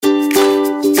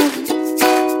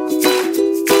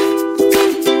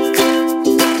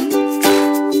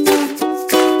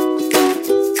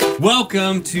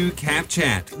Welcome to Cap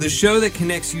Chat, the show that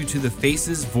connects you to the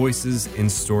faces, voices, and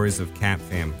stories of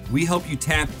CapFam. We help you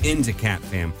tap into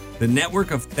CapFam, the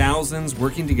network of thousands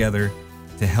working together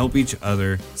to help each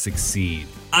other succeed.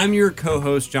 I'm your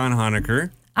co-host, John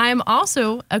Honaker. I'm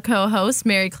also a co-host,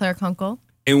 Mary Claire Kunkel.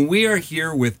 And we are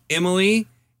here with Emily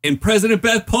and President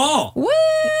Beth Paul. Woo!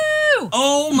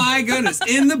 Oh my goodness,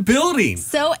 in the building.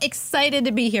 So excited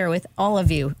to be here with all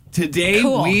of you. Today,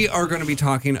 Cool. we are going to be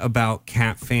talking about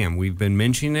CapFam. We've been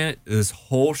mentioning it this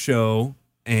whole show,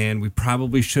 and we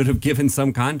probably should have given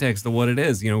some context to what it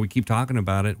is. You know, we keep talking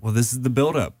about it. Well, this is the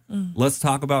buildup. Let's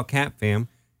talk about CapFam,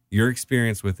 your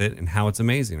experience with it, and how it's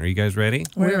amazing. Are you guys ready?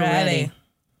 We're ready.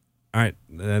 All right,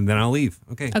 and then I'll leave.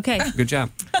 Okay. Good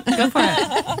job. Go for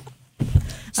it.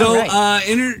 So, All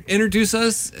introduce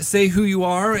us, say who you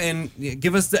are, and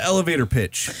give us the elevator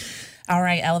pitch. All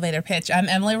right, elevator pitch. I'm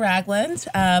Emily Ragland.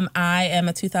 I am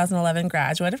a 2011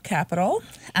 graduate of Capital.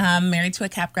 I'm married to a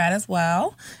Cap grad as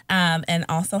well, and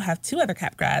also have two other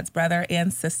Cap grads, brother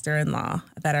and sister-in-law,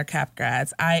 that are Cap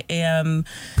grads. I am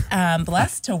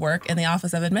blessed to work in the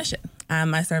Office of Admission.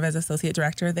 I serve as associate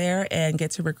director there and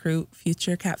get to recruit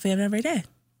future CapFam every day.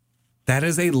 That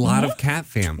is a lot of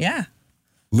CapFam. Yeah.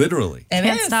 Literally. It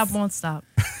Can't is. stop, won't stop.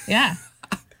 Yeah.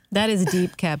 That is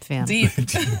deep, CapFam. Deep.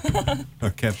 Our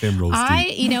CapFam rolls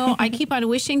deep. I keep on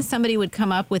wishing somebody would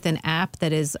come up with an app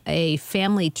that is a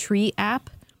family tree app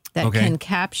that can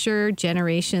capture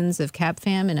generations of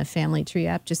CapFam in a family tree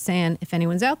app. Just saying, if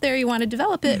anyone's out there, you want to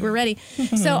develop it, we're ready.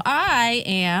 So I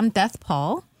am Beth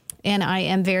Paul, and I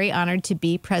am very honored to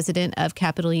be president of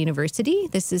Capital University.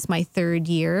 This is my third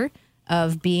year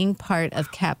of being part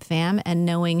of CapFam and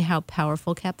knowing how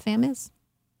powerful CapFam is.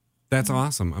 That's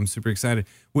awesome. I'm super excited.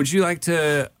 Would you like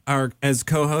to, as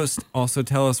co-host, also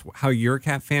tell us how you're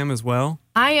CapFam as well?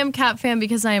 I am CapFam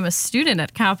because I am a student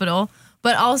at Capital,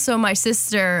 but also my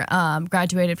sister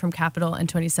graduated from Capital in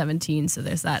 2017, so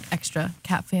there's that extra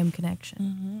CapFam connection.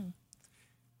 Mm-hmm.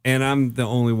 And I'm the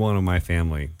only one of my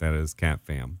family that is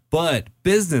CapFam. But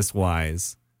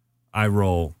business-wise, I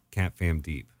roll CapFam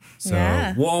deep.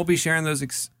 So we'll all be sharing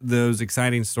those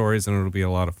exciting stories, and it'll be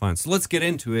a lot of fun. So let's get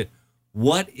into it.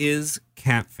 What is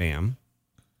CapFam,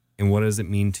 and what does it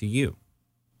mean to you?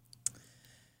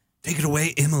 Take it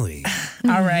away, Emily.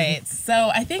 All right.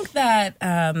 So I think that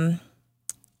CapFam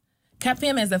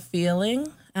is a feeling.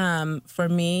 For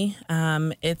me,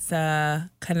 it's a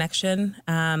connection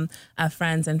of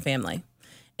friends and family.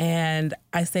 And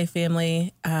I say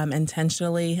family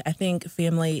intentionally. I think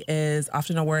family is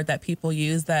often a word that people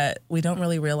use that we don't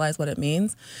really realize what it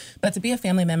means. But to be a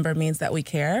family member means that we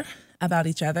care about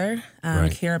each other,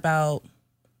 care about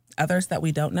others that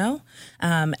we don't know.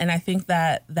 And I think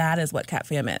that that is what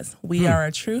CapFam is. We are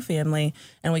a true family,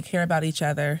 and we care about each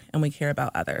other, and we care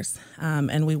about others.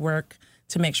 And we work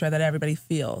to make sure that everybody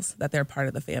feels that they're part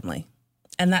of the family.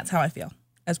 And that's how I feel,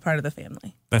 as part of the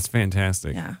family. That's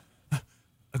fantastic. Yeah.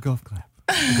 A golf clap.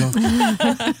 A golf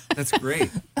clap. That's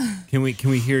great. Can we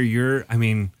hear your,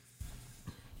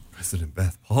 President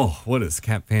Beth Paul, what does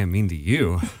CapFam mean to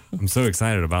you? I'm so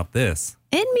excited about this.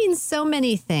 It means so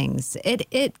many things.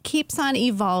 It keeps on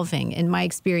evolving in my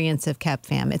experience of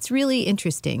CapFam. It's really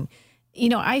interesting. You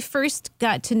know, I first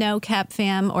got to know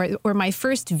CapFam, or my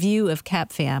first view of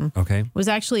CapFam was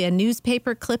actually a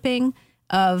newspaper clipping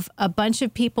of a bunch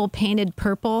of people painted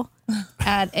purple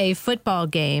at a football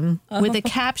game with a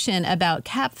caption about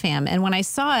CapFam. And when I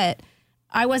saw it,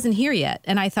 I wasn't here yet.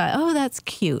 And I thought, oh, that's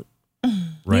cute.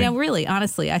 Right. You know, really,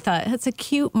 honestly, I thought that's a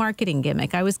cute marketing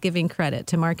gimmick. I was giving credit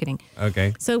to marketing.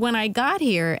 Okay. So when I got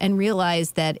here and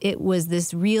realized that it was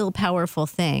this real powerful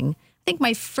thing, I think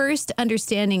my first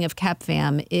understanding of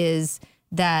CapFam is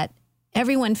that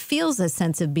everyone feels a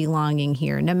sense of belonging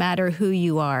here, no matter who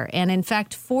you are. And in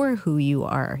fact, for who you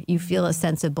are, you feel a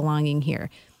sense of belonging here.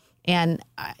 And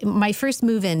my first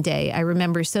move-in day, I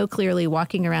remember so clearly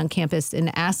walking around campus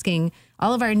and asking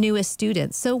all of our newest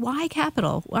students, so why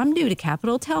Capital? Well, I'm new to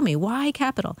Capital. Tell me, why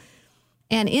Capital?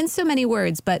 And in so many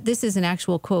words, but this is an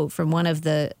actual quote from one of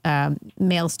the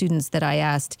male students that I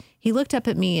asked. He looked up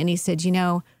at me and he said, you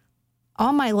know,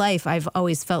 all my life I've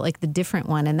always felt like the different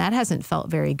one, and that hasn't felt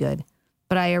very good.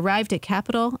 But I arrived at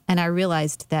Capital and I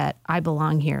realized that I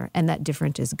belong here and that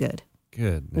different is good.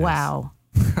 Good. Wow.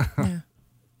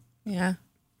 Yeah.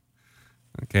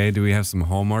 Okay, do we have some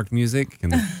Hallmark music?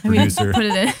 Can the producer Put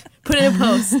it in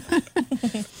post.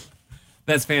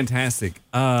 That's fantastic.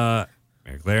 Mary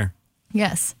Claire.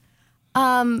 Yes.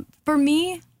 For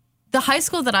me, the high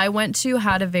school that I went to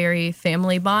had a very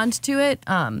family bond to it,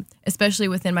 especially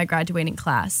within my graduating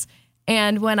class.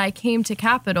 And when I came to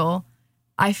Capital,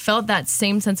 I felt that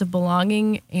same sense of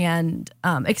belonging, and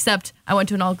except I went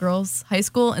to an all-girls high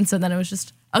school, and so then it was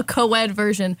just a co-ed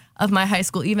version of my high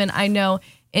school. Even I know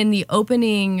in the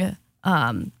opening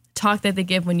talk that they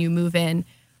give when you move in,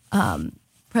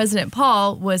 President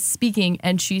Paul was speaking,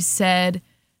 and she said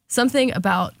something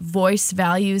about voice,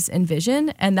 values, and vision,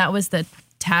 and that was the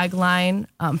tagline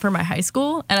for my high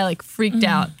school, and I like freaked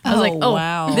out. I was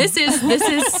wow. this is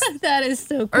That is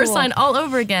so cool. Earthsign all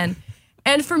over again.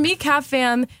 And for me,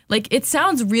 CapFam, like, it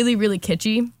sounds really, really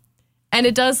kitschy. And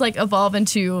it does, like, evolve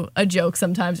into a joke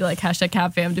sometimes. You're like, hashtag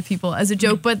CapFam to people as a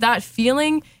joke. But that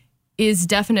feeling is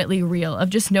definitely real,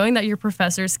 of just knowing that your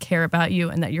professors care about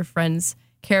you and that your friends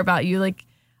care about you. Like,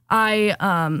 I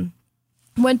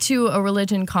went to a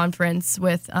religion conference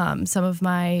with some of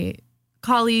my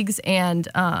colleagues and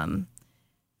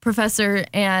professor,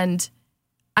 and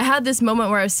I had this moment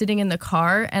where I was sitting in the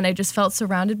car and I just felt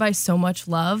surrounded by so much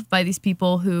love by these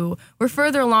people who were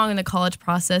further along in the college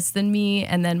process than me.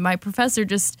 And then my professor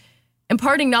just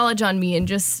imparting knowledge on me and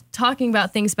just talking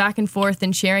about things back and forth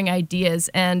and sharing ideas.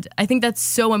 And I think that's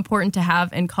so important to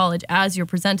have in college as you're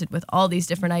presented with all these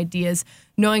different ideas,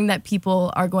 knowing that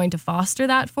people are going to foster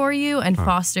that for you and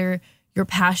foster your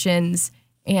passions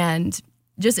and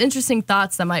just interesting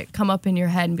thoughts that might come up in your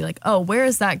head and be like, oh, where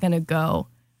is that going to go?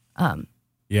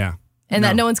 Yeah. And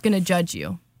that no one's going to judge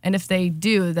you. And if they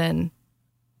do, then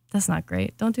that's not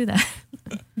great. Don't do that.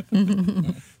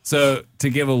 So to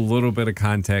give a little bit of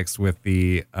context with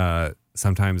the,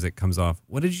 sometimes it comes off,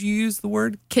 what did you use the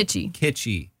word? Kitschy.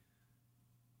 Kitschy.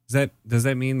 Does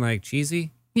that mean like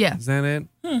cheesy? Yeah. Is that it?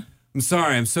 I'm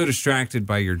sorry, I'm so distracted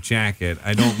by your jacket.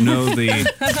 I don't know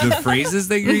the phrases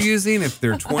that you're using, if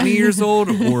they're 20 years old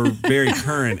or very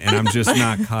current, and I'm just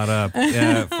not caught up.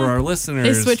 For our listeners,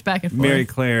 They switch back and forth. Mary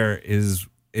Claire is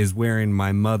wearing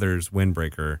my mother's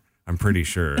windbreaker. I'm pretty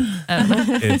sure.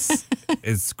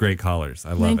 It's great colors.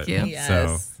 I love Thank it. you. Yes.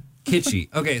 So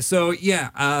kitschy. Okay, so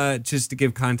yeah, just to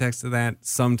give context to that,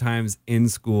 sometimes in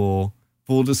school,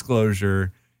 full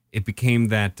disclosure, it became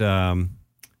that.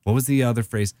 What was the other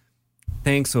phrase?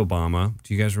 Thanks, Obama.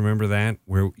 Do you guys remember that?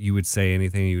 Where you would say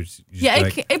anything, you would just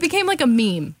It became like a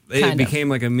meme. it became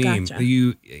like a meme. Gotcha.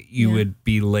 You would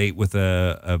be late with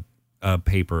a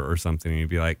paper or something, and you'd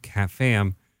be like,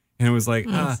 CapFam. And it was like,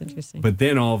 That's interesting. But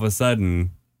then all of a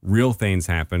sudden, real things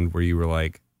happened where you were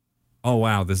like, oh,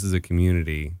 wow, this is a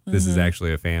community. This is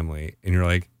actually a family. And you're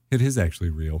like, it is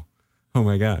actually real. Oh,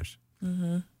 my gosh.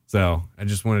 So I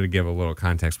just wanted to give a little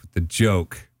context with the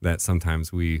joke that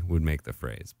sometimes we would make the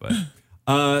phrase.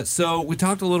 But so we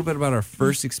talked a little bit about our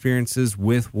first experiences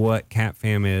with what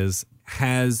CapFam is.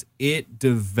 Has it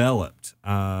developed?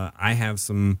 I have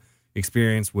some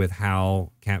experience with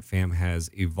how CapFam has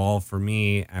evolved for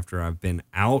me after I've been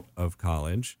out of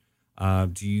college.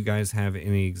 Do you guys have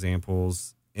any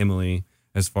examples, Emily,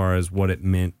 as far as what it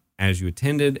meant as you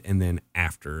attended and then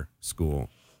after school?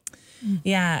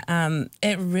 Yeah,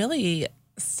 it really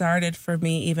started for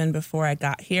me even before I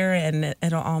got here, and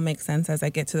it'll all make sense as I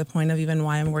get to the point of even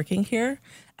why I'm working here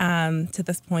to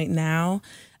this point now.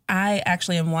 I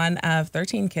actually am one of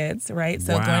 13 kids, right?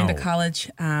 So going to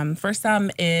college for some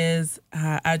is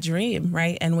a dream,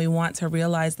 right? And we want to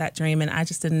realize that dream. And I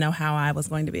just didn't know how I was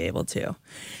going to be able to.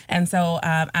 And so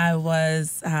I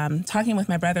was talking with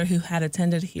my brother who had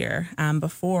attended here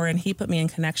before, and he put me in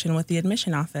connection with the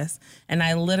admission office. And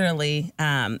I literally,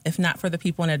 if not for the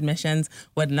people in admissions,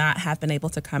 would not have been able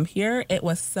to come here. It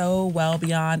was so well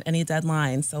beyond any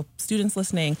deadlines. So students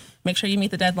listening, make sure you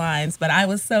meet the deadlines. But I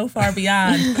was so far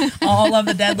beyond all of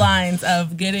the deadlines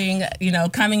of getting,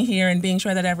 coming here and being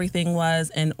sure that everything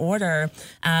was in order.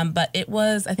 But it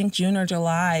was, I think, June or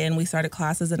July, and we started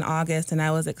classes in August, and I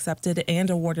was accepted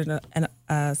and awarded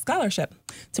a scholarship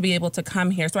to be able to come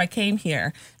here. So I came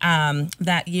here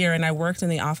that year, and I worked in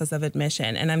the Office of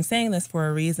Admission. And I'm saying this for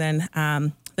a reason.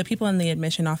 The people in the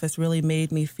admission office really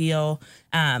made me feel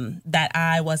that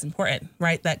I was important,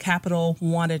 right? That Capital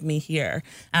wanted me here.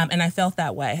 And I felt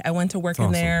that way. I went to work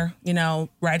in there,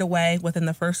 right away within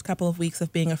the first couple of weeks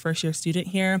of being a first-year student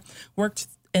here. Worked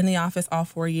in the office all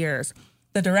 4 years.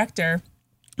 The director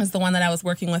was the one that I was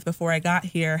working with before I got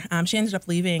here. She ended up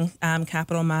leaving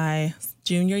Capital my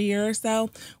junior year or so.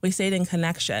 We stayed in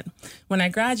connection. When I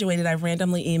graduated, I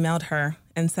randomly emailed her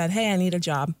and said, hey, I need a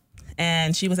job.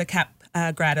 And she was a Cap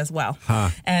grad as well.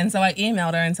 And so I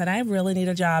emailed her and said, I really need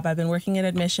a job. I've been working in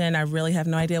admission. I really have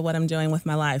no idea what I'm doing with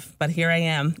my life, but here I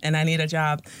am and I need a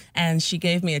job. And she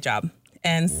gave me a job.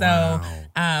 And so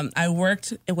I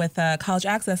worked with a college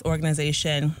access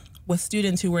organization with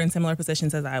students who were in similar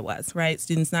positions as I was, right?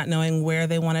 Students not knowing where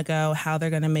they want to go, how they're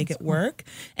going to make it work.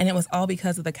 And it was all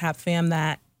because of the CapFam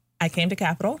that I came to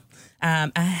Capital.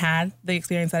 I had the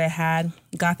experience that I had,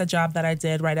 got the job that I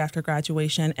did right after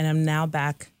graduation, and I'm now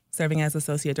back serving as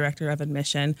Associate Director of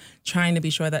Admission, trying to be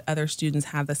sure that other students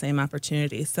have the same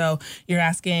opportunity. So you're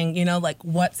asking, like,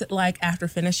 what's it like after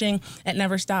finishing? It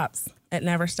never stops. It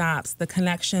never stops. The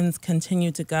connections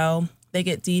continue to go. They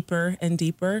get deeper and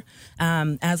deeper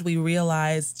as we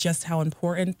realize just how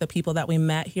important the people that we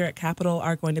met here at Capital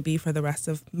are going to be for the rest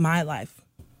of my life.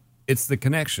 It's the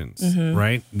connections,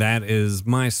 right? That is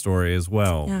my story as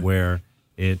well, where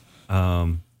it,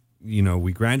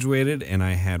 we graduated and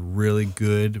I had really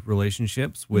good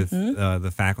relationships with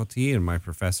the faculty and my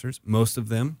professors. Most of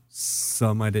them,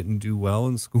 some I didn't do well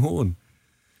in school, and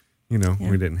we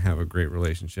didn't have a great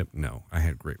relationship. No, I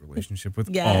had a great relationship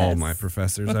with all my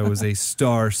professors. I was a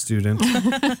star student.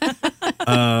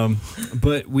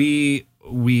 But we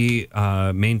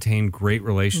maintained great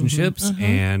relationships,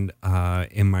 and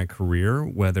in my career,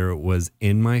 whether it was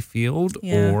in my field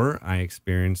or I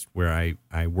experienced where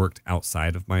I worked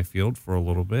outside of my field for a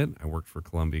little bit. I worked for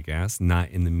Columbia Gas, not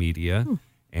in the media,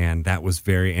 and that was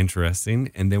very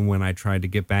interesting. And then when I tried to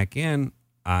get back in,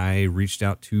 I reached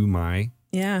out to my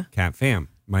CapFam,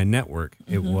 my network.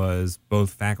 It was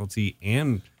both faculty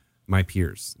and my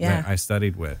peers that I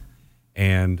studied with.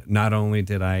 And not only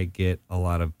did I get a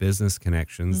lot of business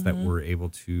connections that were able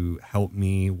to help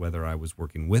me, whether I was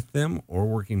working with them or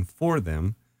working for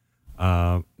them,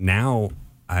 now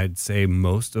I'd say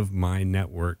most of my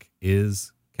network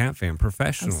is CapFam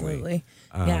professionally.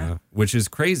 Absolutely. Which is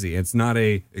crazy. It's not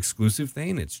a exclusive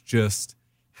thing. It's just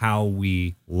how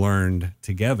we learned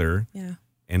together. Yeah.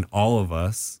 And all of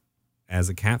us as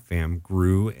a CapFam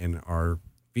grew in our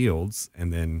fields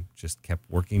and then just kept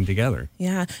working together.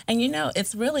 Yeah. And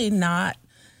it's really not,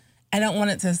 I don't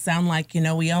want it to sound like,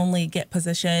 we only get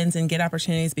positions and get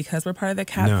opportunities because we're part of the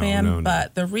CapFam. No.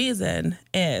 But the reason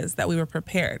is that we were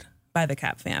prepared by the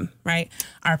CapFam, right?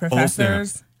 Our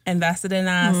professors invested in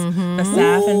us, the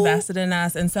staff invested in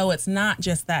us. And so it's not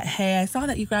just that, hey, I saw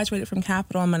that you graduated from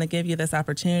Capital, I'm going to give you this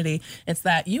opportunity. It's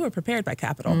that you were prepared by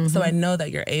Capital. So I know that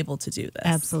you're able to do this.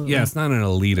 Absolutely. Yeah, it's not an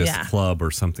elitist club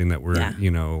or something that we're,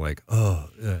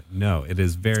 no, it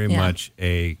is very much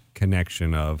a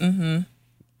connection of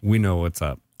we know what's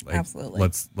up. Like, Absolutely.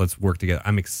 Let's work together.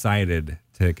 I'm excited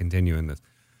to continue in this.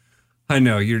 I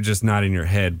know you're just nodding your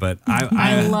head, but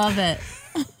I love it.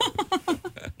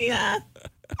 Yeah.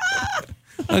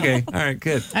 Okay, all right,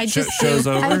 good. Show's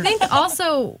over. I think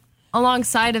also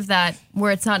alongside of that,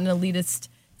 where it's not an elitist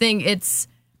thing, it's,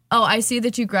 I see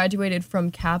that you graduated from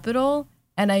Capital,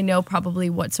 and I know probably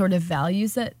what sort of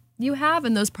values that you have,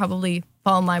 and those probably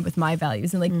fall in line with my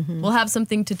values. And we'll have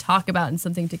something to talk about and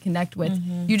something to connect with.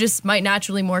 You just might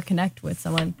naturally more connect with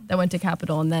someone that went to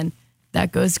Capital, and then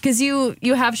that goes, because you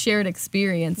have shared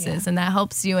experiences, and that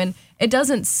helps you. And it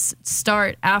doesn't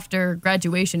start after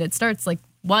graduation. It starts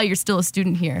while you're still a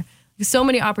student here. So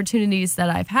many opportunities that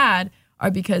I've had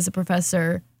are because a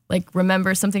professor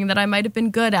remembers something that I might have been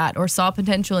good at or saw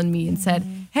potential in me and said,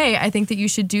 hey, I think that you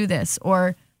should do this,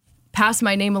 or pass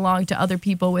my name along to other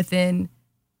people within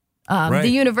the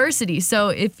university. So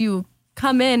if you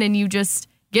come in and you just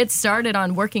get started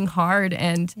on working hard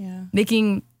and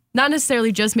making, not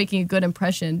necessarily just making a good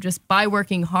impression, just by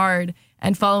working hard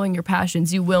and following your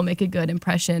passions, you will make a good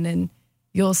impression, and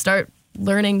you'll start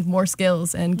learning more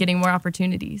skills and getting more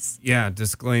opportunities. Yeah,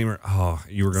 disclaimer. Oh,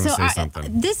 you were going to say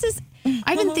something.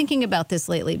 I've been thinking about this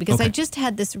lately because I just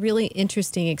had this really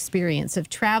interesting experience of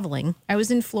traveling. I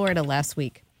was in Florida last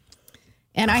week,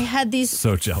 and I had these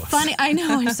so jealous. Funny, I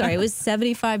know, I'm sorry. It was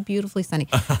 75, beautifully sunny.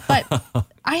 But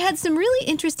I had some really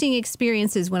interesting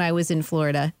experiences when I was in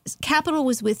Florida. Capital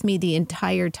was with me the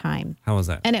entire time. How was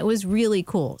that? And it was really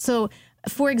cool. So,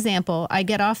 for example, I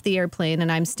get off the airplane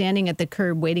and I'm standing at the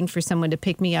curb waiting for someone to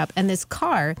pick me up, and this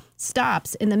car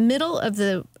stops in the middle of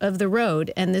the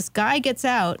road, and this guy gets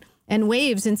out and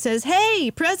waves and says,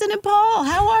 "Hey, President Paul,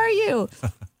 how are you?"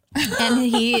 And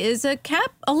he is a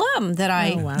Cap alum that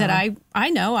I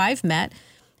know, I've met.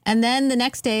 And then the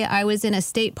next day I was in a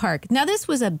state park. Now this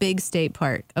was a big state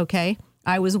park, okay?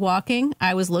 I was walking,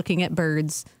 I was looking at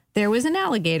birds. There was an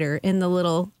alligator in the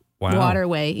little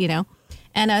waterway,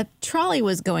 and a trolley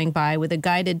was going by with a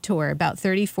guided tour, about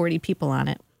 30, 40 people on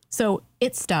it. So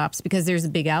it stops because there's a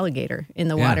big alligator in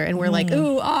the water. And we're like,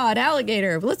 ooh, an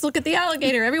alligator. Let's look at the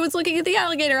alligator. Everyone's looking at the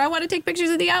alligator. I want to take pictures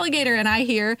of the alligator. And I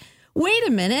hear, wait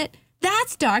a minute,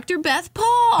 that's Dr. Beth Paul.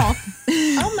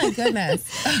 Oh, my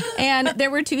goodness. And there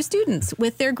were two students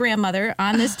with their grandmother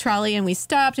on this trolley. And we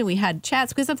stopped and we had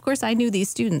chats because, of course, I knew these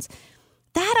students.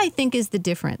 That, I think, is the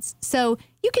difference. So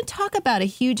you can talk about a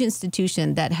huge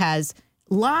institution that has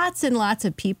lots and lots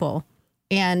of people,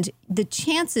 And the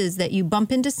chances that you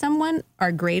bump into someone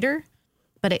are greater.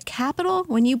 But at Capital,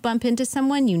 when you bump into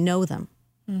someone, you know them.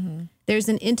 Mm-hmm. There's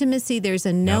an intimacy. There's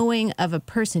a knowing of a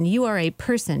person. You are a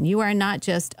person. You are not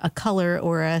just a color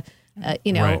or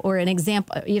or an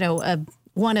example,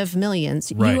 one of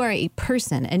millions. Right. You are a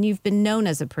person, and you've been known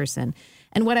as a person.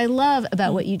 And what I love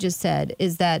about what you just said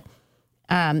is that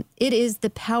it is the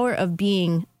power of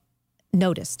being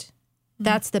noticed.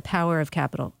 That's the power of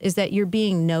Capital, is that you're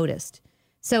being noticed.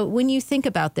 So when you think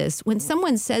about this, when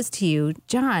someone says to you,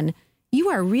 John, you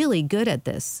are really good at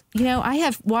this. I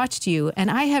have watched you and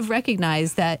I have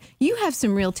recognized that you have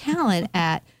some real talent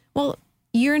at, well,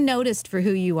 you're noticed for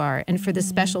who you are and for the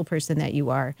special person that you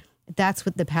are. That's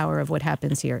what the power of what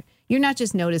happens here. You're not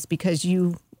just noticed because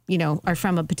you are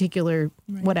from a particular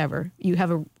whatever, you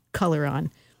have a color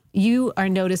on. You are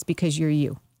noticed because you're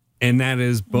you. And that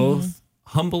is both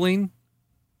humbling,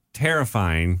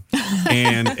 terrifying,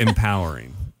 and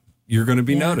empowering. You're going to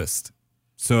be noticed.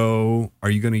 So are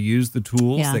you going to use the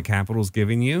tools that Capital's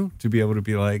giving you to be able to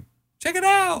be like, check it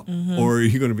out? Or are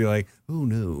you going to be like, oh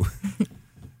no,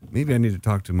 maybe I need to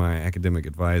talk to my academic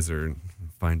advisor and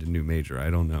find a new major. I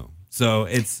don't know. So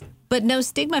but no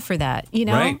stigma for that,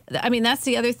 Right. I mean, that's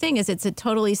the other thing, is it's a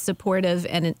totally supportive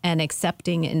and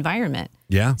accepting environment.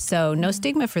 Yeah. So no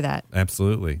stigma for that.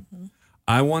 Absolutely.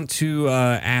 I want to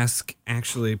ask,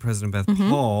 actually, President Beth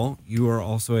Paul, you are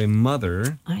also a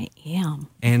mother. I am.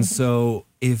 And so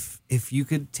if you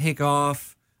could take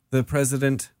off the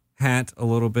president hat a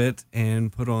little bit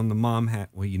and put on the mom hat.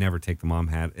 Well, you never take the mom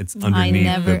hat. It's underneath. I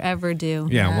never, ever do.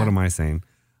 Yeah, what am I saying?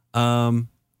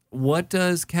 What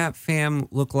does CapFam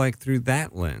look like through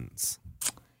that lens?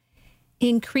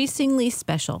 Increasingly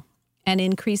special and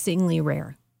increasingly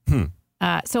rare.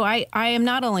 So I am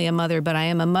not only a mother, but I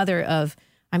am a mother of,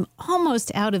 I'm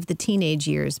almost out of the teenage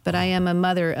years, but I am a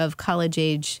mother of college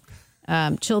age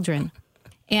children.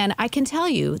 And I can tell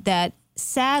you that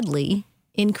sadly,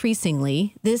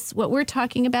 increasingly, what we're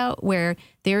talking about, where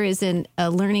there is a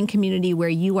learning community where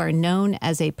you are known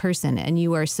as a person and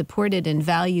you are supported and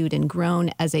valued and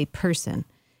grown as a person,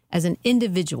 as an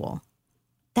individual,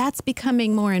 that's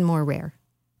becoming more and more rare.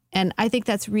 And I think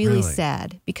that's really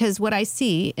sad, because what I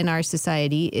see in our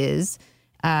society is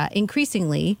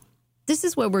increasingly, this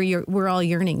is what we're all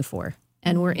yearning for.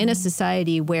 And we're in a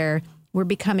society where we're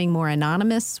becoming more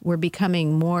anonymous. We're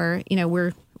becoming more,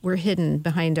 we're hidden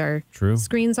behind our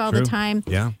screens all the time.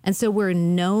 Yeah. And so we're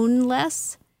known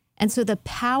less. And so the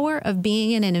power of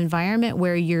being in an environment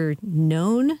where you're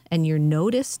known and you're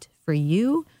noticed for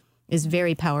you is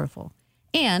very powerful.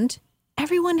 And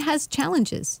everyone has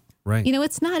challenges. Right.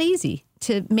 It's not easy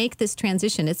to make this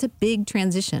transition. It's a big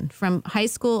transition from high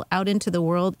school out into the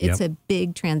world. It's a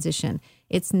big transition.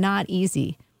 It's not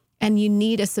easy. And you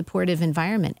need a supportive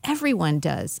environment. Everyone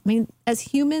does. I mean, as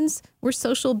humans, we're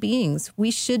social beings. We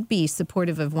should be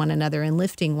supportive of one another and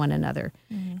lifting one another.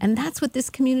 And that's what this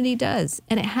community does.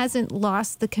 And it hasn't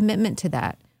lost the commitment to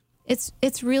that.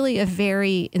 It's really a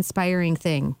very inspiring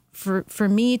thing for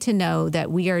me to know that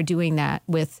we are doing that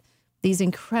with these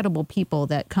incredible people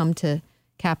that come to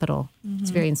Capital. It's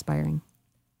very inspiring.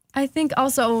 I think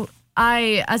also,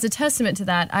 as a testament to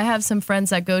that, I have some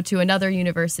friends that go to another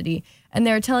university, and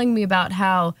they're telling me about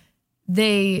how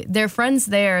their friends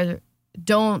there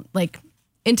don't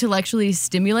intellectually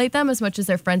stimulate them as much as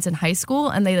their friends in high school,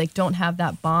 and they don't have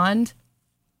that bond.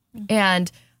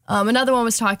 And another one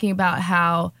was talking about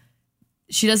how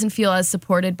she doesn't feel as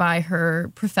supported by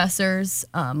her professors,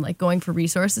 going for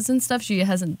resources and stuff. She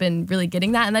hasn't been really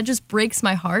getting that. And that just breaks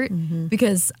my heart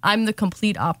because I'm the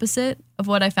complete opposite of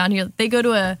what I found here. They go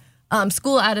to a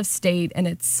school out of state, and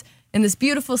it's in this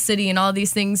beautiful city and all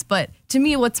these things. But to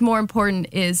me, what's more important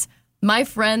is my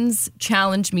friends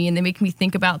challenge me and they make me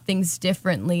think about things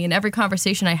differently. And every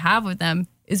conversation I have with them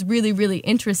is really, really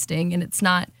interesting, and it's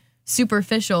not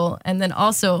superficial. And then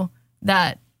also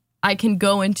that I can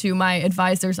go into my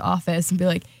advisor's office and be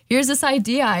like, here's this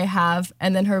idea I have.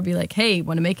 And then her be like, hey,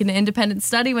 want to make an independent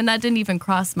study, when that didn't even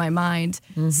cross my mind.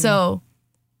 So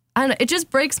I don't know, it just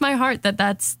breaks my heart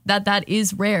that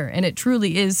is rare, and it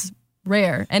truly is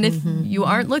rare. And if you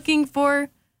aren't looking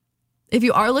if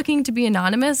you are looking to be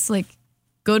anonymous,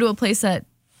 go to a place that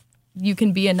you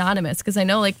can be anonymous. Because I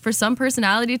know for some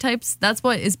personality types, that's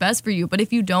what is best for you. But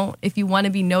if you don't, if you want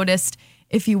to be noticed,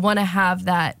 if you want to have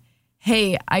that,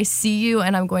 hey, I see you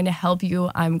and I'm going to help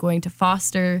you, I'm going to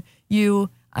foster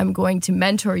you, I'm going to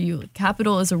mentor you,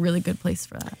 Capital is a really good place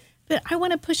for that. But I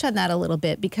want to push on that a little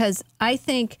bit, because I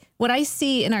think what I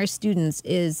see in our students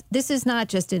is this is not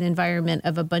just an environment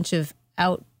of a bunch of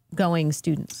outgoing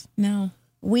students. No.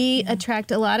 We attract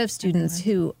a lot of students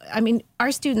who, I mean,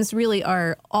 our students really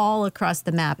are all across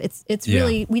the map. It's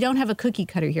really, we don't have a cookie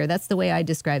cutter here. That's the way I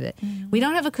describe it. We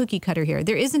don't have a cookie cutter here.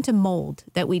 There isn't a mold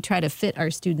that we try to fit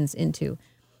our students into,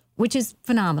 which is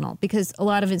phenomenal because a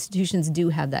lot of institutions do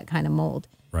have that kind of mold.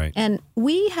 Right. And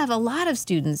we have a lot of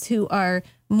students who are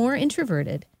more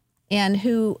introverted and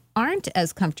who aren't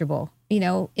as comfortable,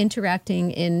 interacting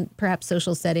in perhaps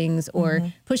social settings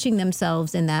or pushing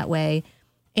themselves in that way.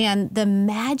 And the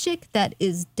magic that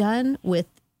is done with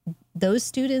those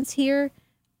students here,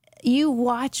 you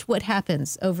watch what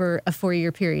happens over a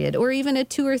 4-year period or even a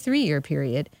 2 or 3 year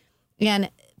period. And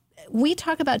we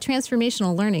talk about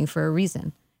transformational learning for a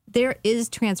reason. There is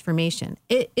transformation.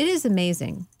 It is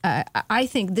amazing. I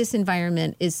think this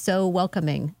environment is so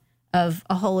welcoming of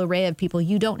a whole array of people.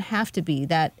 You don't have to be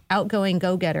that outgoing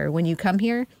go-getter. When you come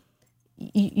here,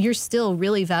 you're still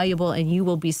really valuable and you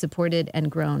will be supported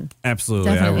and grown.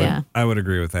 Absolutely. I would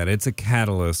agree with that. It's a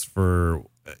catalyst for,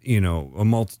 a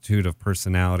multitude of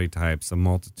personality types, a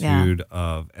multitude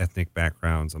of ethnic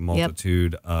backgrounds, a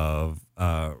multitude of,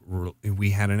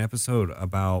 we had an episode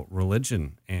about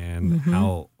religion and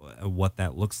what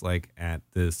that looks like at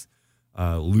this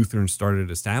Lutheran started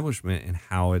establishment and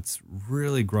how it's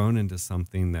really grown into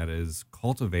something that is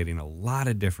cultivating a lot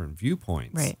of different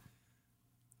viewpoints. Right.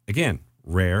 Again,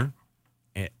 rare.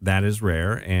 That is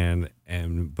rare,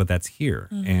 but that's here.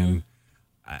 And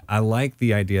I like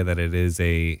the idea that it is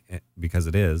because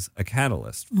it is a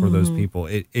catalyst for those people.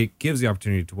 It gives the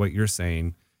opportunity to what you're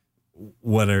saying,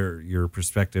 whether your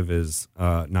perspective is,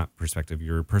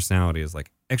 your personality is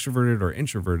like extroverted or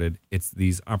introverted. It's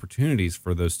these opportunities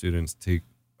for those students to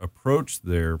approach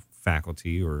their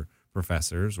faculty or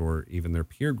professors or even their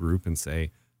peer group and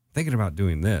say, thinking about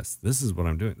doing this. This is what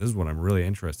I'm doing. This is what I'm really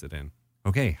interested in.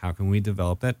 Okay, how can we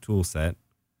develop that tool set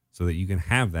so that you can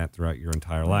have that throughout your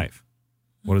entire life?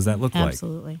 What does that look like?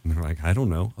 Absolutely. And they're like, I don't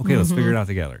know. Okay, let's figure it out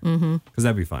together because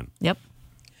that'd be fun. Yep.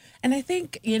 And I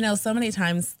think, so many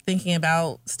times thinking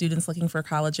about students looking for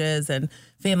colleges and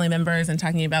family members and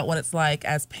talking about what it's like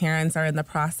as parents are in the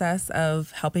process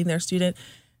of helping their student,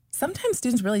 sometimes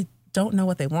students really don't know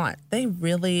what they want. They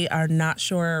really are not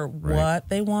sure what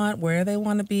they want, where they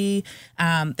want to be.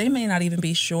 They may not even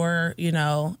be sure,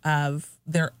 of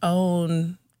their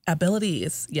own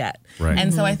abilities yet. Right.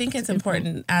 And so I think it's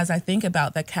important as I think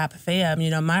about the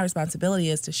CapFam, my responsibility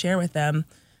is to share with them,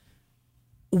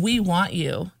 we want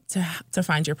you to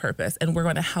find your purpose, and we're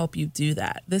going to help you do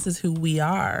that. This is who we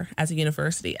are as a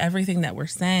university. Everything that we're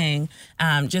saying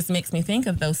just makes me think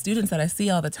of those students that I see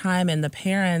all the time and the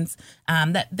parents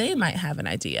that they might have an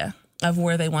idea of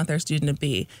where they want their student to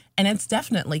be. And it's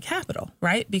definitely capital,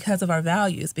 right? Because of our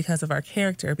values, because of our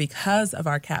character, because of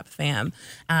our CapFam.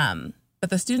 But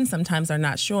the students sometimes are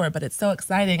not sure, but it's so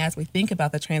exciting as we think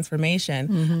about the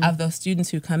transformation of those students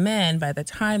who come in. By the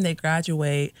time they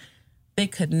graduate, they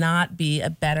could not be a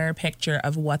better picture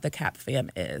of what the CapFam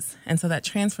is. And so that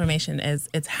transformation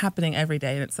it's happening every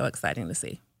day, and it's so exciting to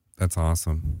see. That's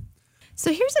awesome.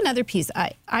 So here's another piece.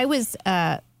 I was,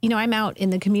 I'm out in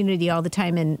the community all the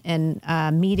time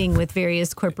and meeting with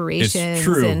various corporations. It's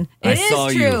true. And I saw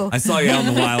you out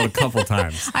in the wild a couple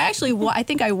times. I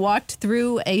think I walked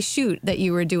through a shoot that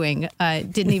you were doing.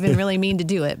 Didn't even really mean to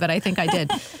do it, but I think I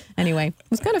did. Anyway, it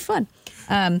was kind of fun.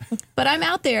 But I'm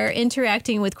out there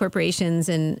interacting with corporations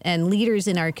and leaders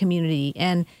in our community.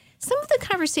 And some of the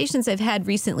conversations I've had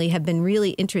recently have been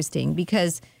really interesting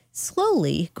because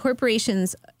slowly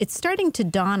corporations, it's starting to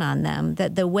dawn on them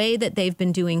that the way that they've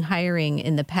been doing hiring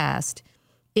in the past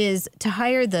is to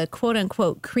hire the quote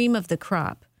unquote cream of the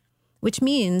crop, which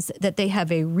means that they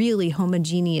have a really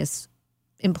homogeneous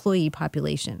employee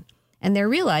population. And they're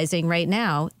realizing right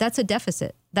now that's a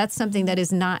deficit. That's something that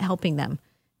is not helping them.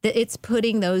 That it's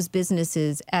putting those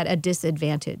businesses at a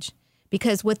disadvantage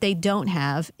because what they don't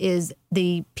have is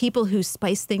the people who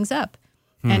spice things up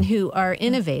and who are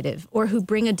innovative or who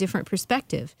bring a different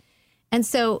perspective. And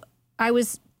so I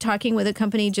was talking with a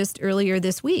company just earlier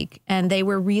this week, and they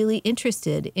were really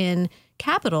interested in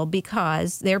capital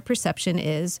because their perception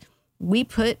is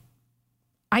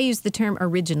I use the term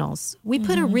originals. We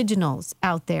put originals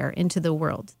out there into the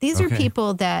world. These are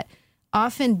people that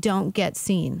often don't get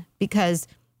seen because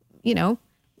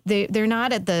they're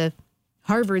not at the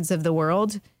Harvards of the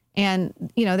world, and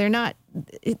they're not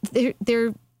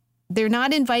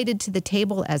invited to the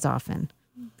table as often.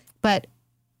 But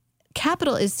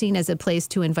capital is seen as a place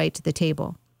to invite to the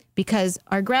table because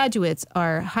our graduates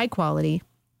are high quality.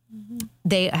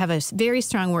 They have a very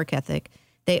strong work ethic.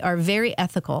 They are very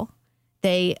ethical.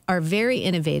 They are very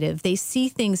innovative. They see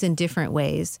things in different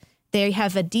ways. They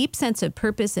have a deep sense of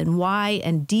purpose and why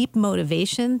and deep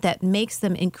motivation that makes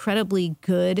them incredibly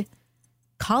good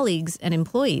colleagues and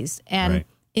employees. And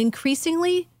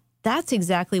increasingly, that's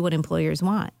exactly what employers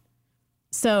want.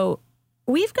 So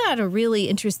we've got a really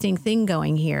interesting thing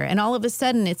going here. And all of a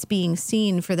sudden, it's being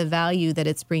seen for the value that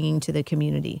it's bringing to the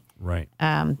community. Right.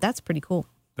 That's pretty cool.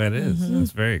 That is.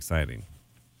 That's very exciting.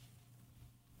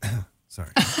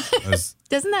 Sorry.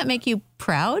 Doesn't that make you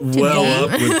proud to well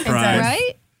be? Up with pride.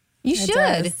 Right? You should.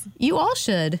 does. You all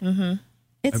should.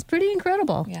 It's pretty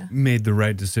incredible. Yeah. Made the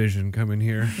right decision coming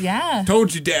here. Yeah.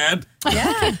 Told you, Dad.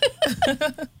 Yeah.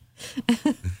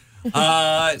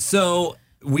 So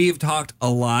we've talked a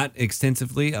lot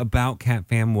extensively about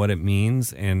CapFam, what it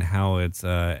means, and how it's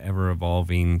a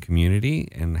ever-evolving community,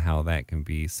 and how that can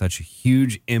be such a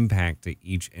huge impact to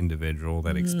each individual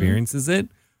that experiences it.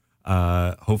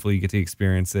 Hopefully you get to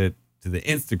experience it to the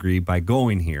nth degree by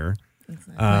going here.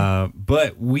 Exactly.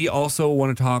 But we also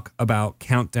want to talk about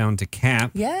Countdown to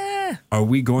Cap. Yeah. Are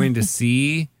we going to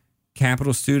see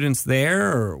Capital students there,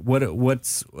 or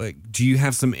what's like, do you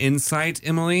have some insight,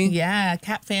 Emily? Yeah,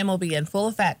 CapFam will be in full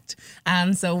effect.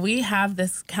 So we have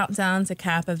this Countdown to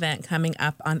Cap event coming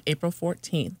up on April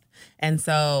 14th. And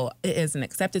so it is an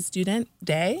accepted student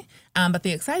day. But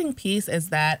the exciting piece is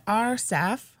that our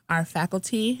staff, our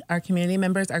faculty, our community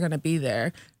members are going to be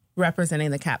there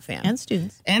representing the CapFam. And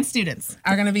students. And students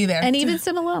are going to be there. And even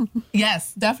some alum.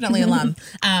 Yes, definitely alum.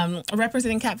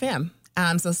 Representing CapFam.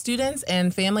 So students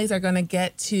and families are going to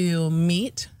get to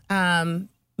meet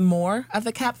more of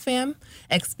the CapFam,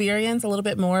 experience a little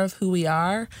bit more of who we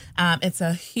are. It's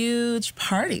a huge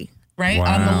party, right?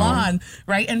 Wow. On the lawn,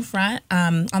 right in front,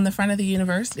 on the front of the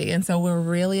university. And so we're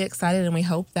really excited, and we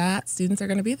hope that students are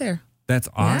going to be there. That's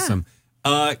awesome.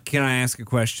 Can I ask a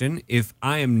question? If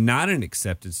I am not an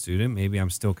accepted student, maybe I'm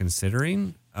still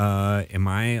considering, am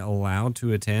I allowed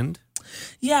to attend?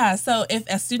 Yeah, so if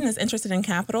a student is interested in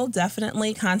Capital,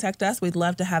 definitely contact us. We'd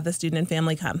love to have the student and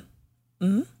family come.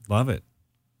 Mm-hmm. Love it.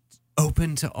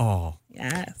 Open to all.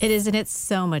 Yes. It is, and it's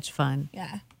so much fun.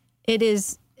 Yeah. It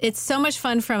is. It's so much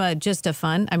fun from just a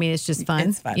fun. I mean, it's just fun.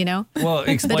 It's fun. You know? Well, But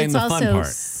explain it's the fun also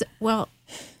part. well,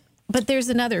 but there's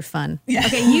another fun. Yeah.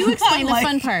 Okay, you explain the Like-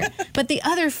 fun part. But the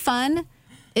other fun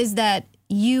is that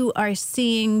you are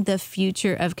seeing the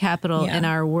future of Capital Yeah. in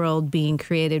our world being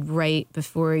created right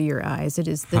before your eyes. It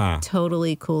is the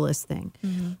totally coolest thing.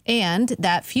 And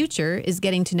that future is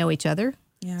getting to know each other.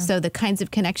 Yeah. So the kinds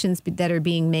of connections that are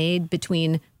being made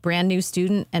between brand new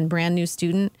student and brand new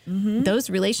student, those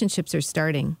relationships are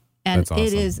starting. And That's awesome.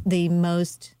 it is the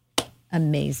most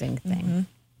amazing thing.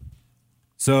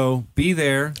 So be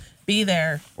there Be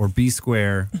there. or be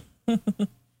square.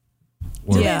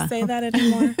 Or Do Yeah. they say that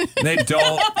anymore? They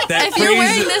don't. That If you're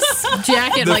wearing phrase, this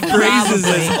jacket, the like phrase is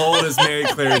probably, as old as Mary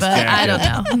Claire's but jacket. I don't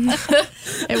know.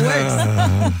 It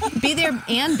works. Be there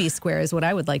and be square is what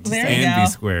I would like to There say. you And go. be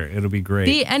square. It'll be great.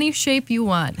 Be any shape you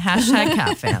want. Hashtag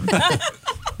CapFam.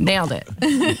 Nailed it.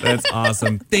 That's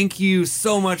awesome. Thank you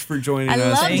so much for joining I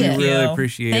us. loved We it. really you.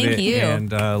 appreciate Thank it. you.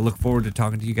 And look forward to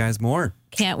talking to you guys more.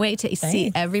 Can't wait to see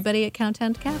Thanks. everybody at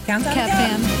Countdown to Cap. Countdown to Cap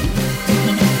Cap. Fam.